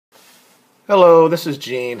Hello, this is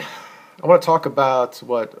Gene. I want to talk about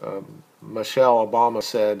what Michelle Obama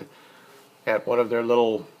said at one of their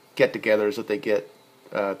little get-togethers that they get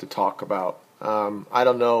to talk about. I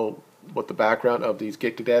don't know what the background of these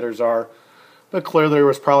get-togethers are, but clearly there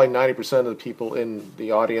was probably 90% of the people in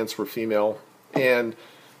the audience were female, and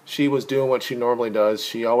she was doing what she normally does.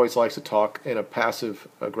 She always likes to talk in a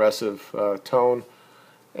passive-aggressive tone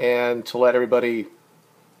and to let everybody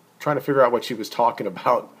trying to figure out what she was talking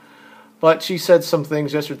about. But she said some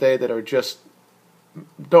things yesterday that are just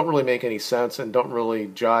don't really make any sense and don't really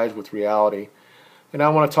jive with reality. And I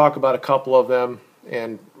want to talk about a couple of them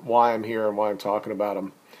and why I'm here and why I'm talking about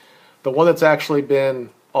them. The one that's actually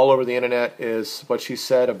been all over the internet is what she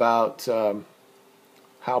said about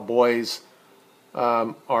how boys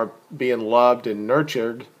are being loved and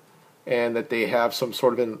nurtured, and that they have some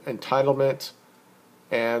sort of entitlement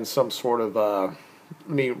and some sort of let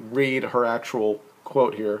me read her actual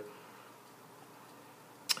quote here.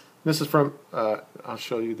 This is from, I'll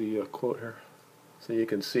show you the quote here so you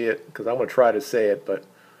can see it, because I'm going to try to say it, but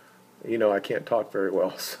you know I can't talk very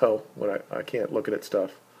well, so when I can't look at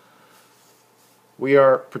stuff. We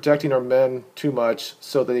are protecting our men too much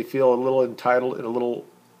so that they feel a little entitled and a little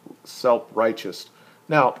self-righteous.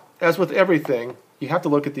 Now, as with everything, you have to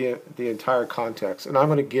look at the entire context, and I'm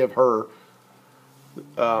going to give her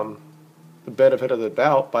the benefit of the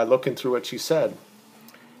doubt by looking through what she said.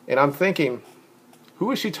 And I'm thinking, who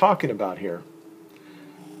is she talking about here?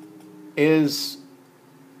 Is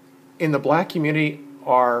in the black community,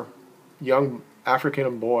 are young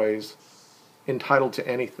African boys entitled to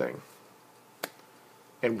anything?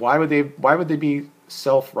 And why would they be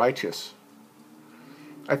self-righteous?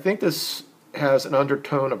 I think this has an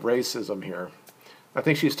undertone of racism here. I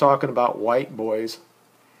think she's talking about white boys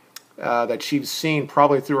that she's seen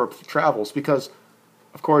probably through her travels, because,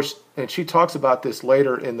 of course, and she talks about this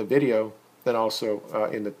later in the video, then also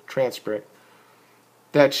in the transcript,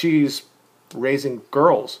 that she's raising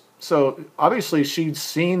girls. So obviously she'd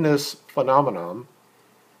seen this phenomenon,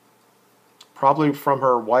 probably from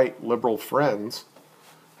her white liberal friends,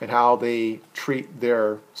 and how they treat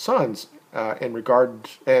their sons in regard,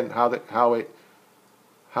 and how it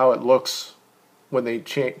looks when they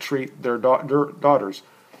treat their daughters.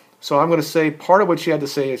 So I'm going to say part of what she had to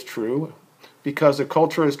say is true, because the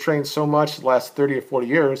culture has trained so much the last 30 or 40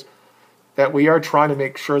 years that we are trying to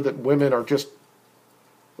make sure that women are just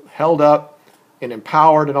held up and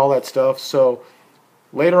empowered and all that stuff. So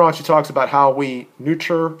later on she talks about how we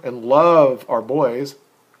nurture and love our boys,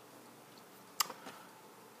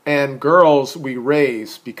 and girls we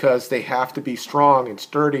raise because they have to be strong and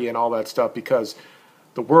sturdy and all that stuff, because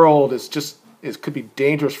the world could be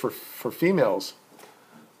dangerous for females.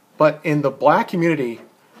 But in the black community,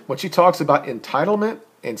 when she talks about entitlement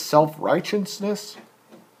and self-righteousness,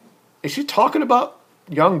 is she talking about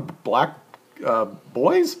young black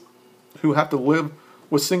boys who have to live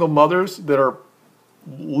with single mothers that are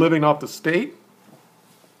living off the state?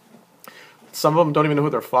 Some of them don't even know who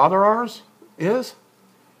their father is.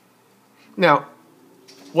 Now,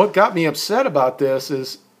 what got me upset about this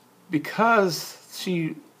is because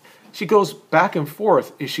she goes back and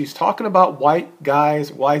forth. Is she's talking about white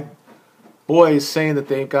guys, white boys, saying that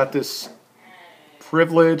they've got this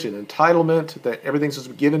privilege and entitlement, that everything's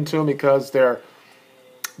just given to them because they're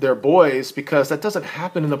boys, because that doesn't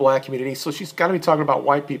happen in the black community. So she's got to be talking about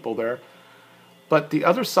white people there. But the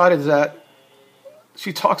other side is that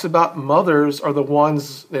she talks about mothers are the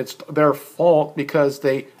ones, it's their fault because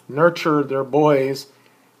they nurture their boys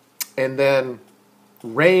and then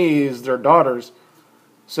raise their daughters.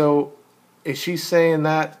 So is she saying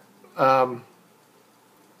that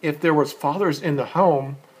if there was fathers in the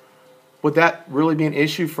home, would that really be an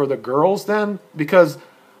issue for the girls then? Because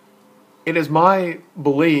it is my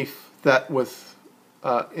belief that with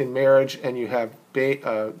in marriage and you have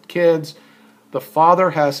kids, the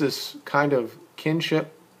father has this kind of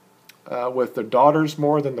kinship with the daughters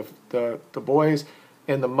more than the boys,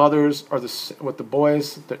 and the mothers are with the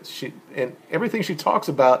boys. And everything she talks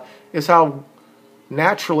about is how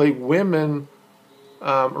naturally women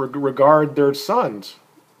regard their sons.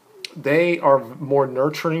 They are more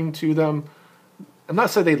nurturing to them. I'm not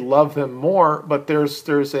saying they love them more, but there's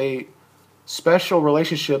a special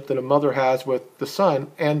relationship that a mother has with the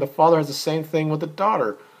son, and the father has the same thing with the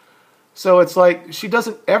daughter. So it's like she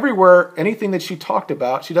doesn't, everywhere, anything that she talked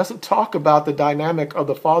about, she doesn't talk about the dynamic of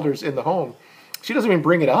the fathers in the home. She doesn't even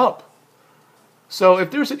bring it up. So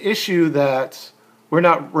if there's an issue that we're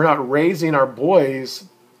not raising our boys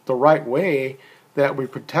the right way, that we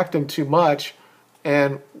protect them too much,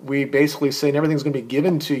 and we basically saying everything's going to be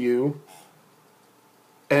given to you,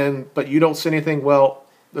 but you don't say anything, well,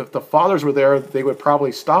 if the fathers were there, they would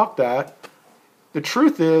probably stop that. The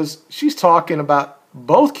truth is, she's talking about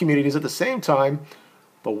both communities at the same time.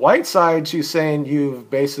 The white side, she's saying you've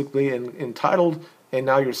basically entitled and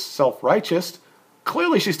now you're self-righteous.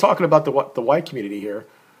 Clearly, she's talking about the white community here.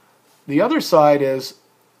 The other side is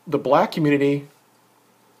the black community.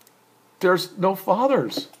 There's no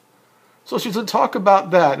fathers. So she's going to talk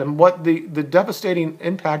about that and what the devastating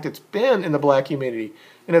impact it's been in the black community.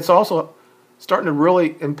 And it's also starting to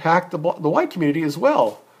really impact the white community as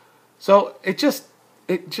well. So it just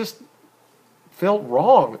felt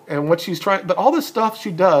wrong. And what she's trying, but all this stuff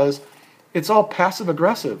she does, it's all passive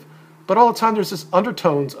aggressive. But all the time there's this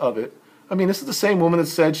undertones of it. I mean, this is the same woman that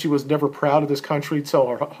said she was never proud of this country until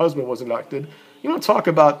her husband was elected. You don't talk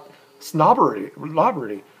about snobbery.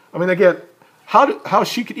 I mean, again, how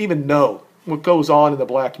she could even know what goes on in the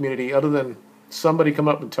black community other than somebody come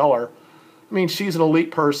up and tell her. I mean, she's an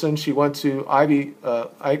elite person. She went to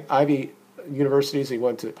Ivy universities. He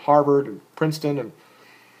went to Harvard and Princeton, and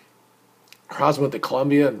her husband went to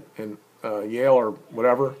Columbia and Yale or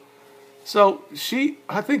whatever. So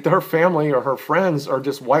I think that her family or her friends are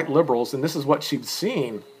just white liberals, and this is what she's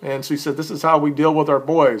seen. And she said, this is how we deal with our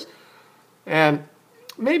boys. And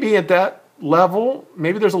maybe at that level,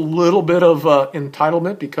 maybe there's a little bit of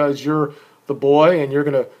entitlement because you're the boy and you're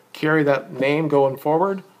going to carry that name going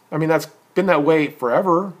forward. I mean, that's been that way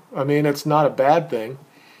forever. I mean, it's not a bad thing.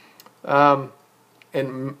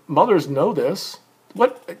 And mothers know this.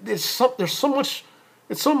 There's so much.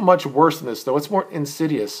 It's so much worse than this, though. It's more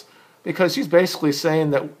insidious because she's basically saying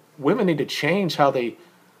that women need to change how they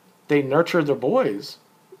nurture their boys.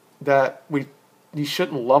 That you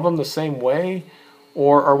shouldn't love them the same way,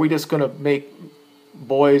 or are we just going to make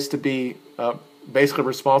boys to be basically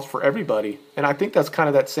responsible for everybody? And I think that's kind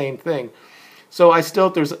of that same thing. So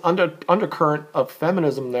there's an undercurrent of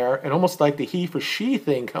feminism there, and almost like the he for she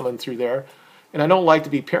thing coming through there. And I don't like to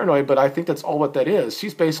be paranoid, but I think that's all what that is.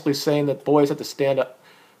 She's basically saying that boys have to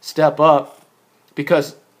step up,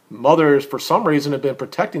 because mothers, for some reason, have been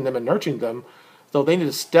protecting them and nurturing them. So they need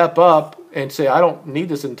to step up and say, I don't need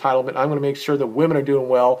this entitlement. I'm going to make sure that women are doing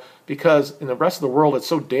well, because in the rest of the world, it's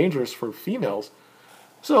so dangerous for females.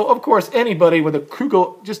 So, of course, anybody with a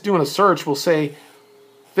Google, just doing a search, will say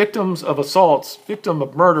victims of assaults, victim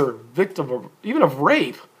of murder, victim of even of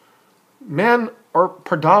rape. Men are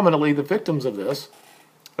predominantly the victims of this.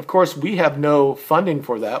 Of course, we have no funding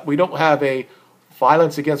for that. We don't have a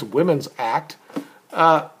Violence Against Women's Act.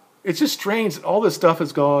 It's just strange that all this stuff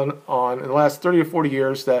has gone on in the last 30 or 40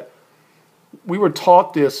 years, that we were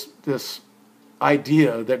taught this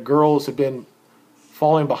idea that girls have been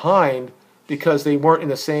falling behind because they weren't in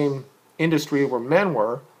the same industry where men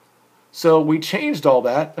were. So we changed all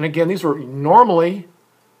that. And again, these were normally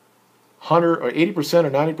 100 or 80%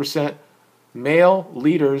 or 90% male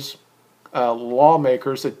leaders,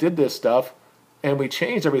 lawmakers that did this stuff. And we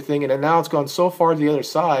changed everything. And now it's gone so far to the other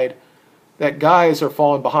side that guys are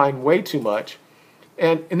falling behind way too much.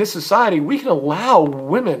 And in this society, we can allow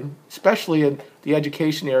women, especially in the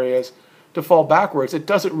education areas, to fall backwards. It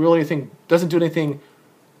doesn't do anything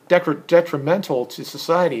detrimental to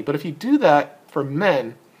society. But if you do that for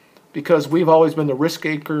men, because we've always been the risk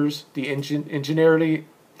takers, the ingenuity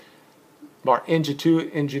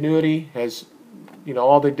has,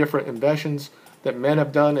 all the different inventions that men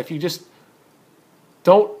have done. If you just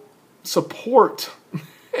don't support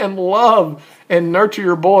and love and nurture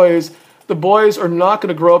your boys, the boys are not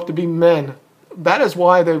going to grow up to be men. That is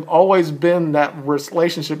why they've always been that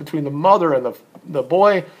relationship between the mother and the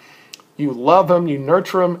boy. You love him, you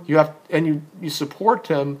nurture him, you support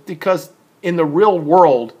him, because in the real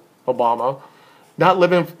world, Obama,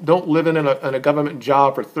 don't live in a government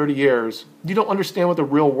job for 30 years. You don't understand what the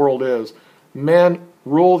real world is. Men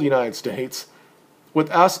rule the United States. With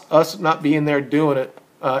us not being there doing it,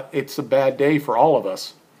 it's a bad day for all of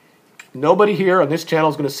us. Nobody here on this channel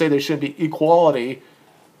is going to say there should be equality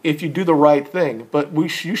if you do the right thing, but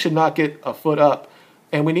you should not get a foot up.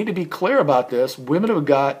 And we need to be clear about this. Women have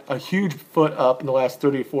got a huge foot up in the last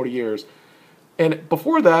 30 or 40 years. And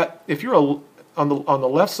before that, if you're on the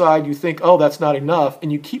left side, you think, oh, that's not enough,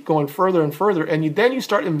 and you keep going further and further, and then you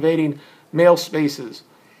start invading male spaces.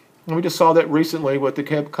 And we just saw that recently with the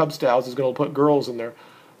Cub Scouts is going to put girls in there.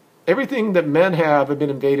 Everything that men have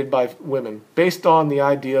been invaded by women based on the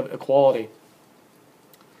idea of equality.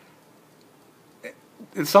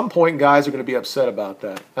 At some point, guys are going to be upset about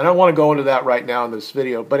that. And I don't want to go into that right now in this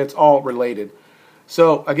video, but it's all related.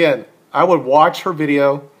 So, again, I would watch her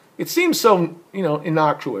video. It seems so,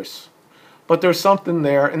 innocuous. But there's something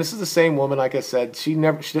there, and this is the same woman, like I said, she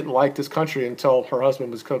didn't like this country until her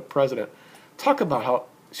husband was president. Talk about how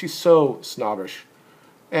she's so snobbish.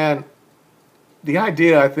 And the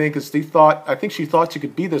idea, I think, is I think she thought she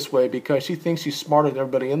could be this way because she thinks she's smarter than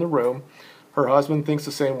everybody in the room. Her husband thinks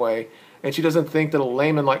the same way. And she doesn't think that a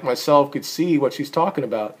layman like myself could see what she's talking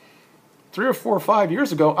about. 3 or 4 or 5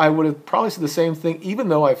 years ago, I would have probably said the same thing, even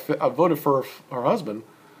though I voted for her husband.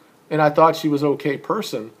 And I thought she was an okay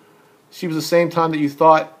person. She was the same time that you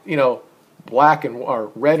thought, black and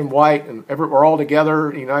or red and white and we're all together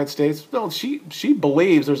in the United States. No, she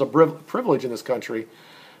believes there's a privilege in this country,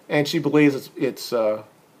 and she believes it's for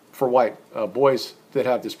white boys that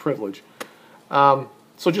have this privilege.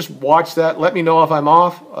 So just watch that. Let me know if I'm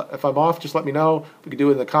off. If I'm off, just let me know. We can do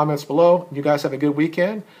it in the comments below. You guys have a good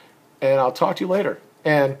weekend, and I'll talk to you later.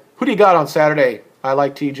 And who do you got on Saturday? I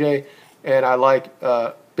like TJ, and I like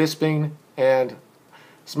Bisping, and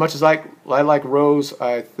as much as I like Rose,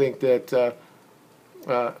 I think that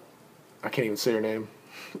I can't even say her name.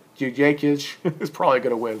 Jujakic is probably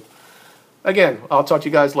going to win. Again, I'll talk to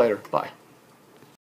you guys later. Bye.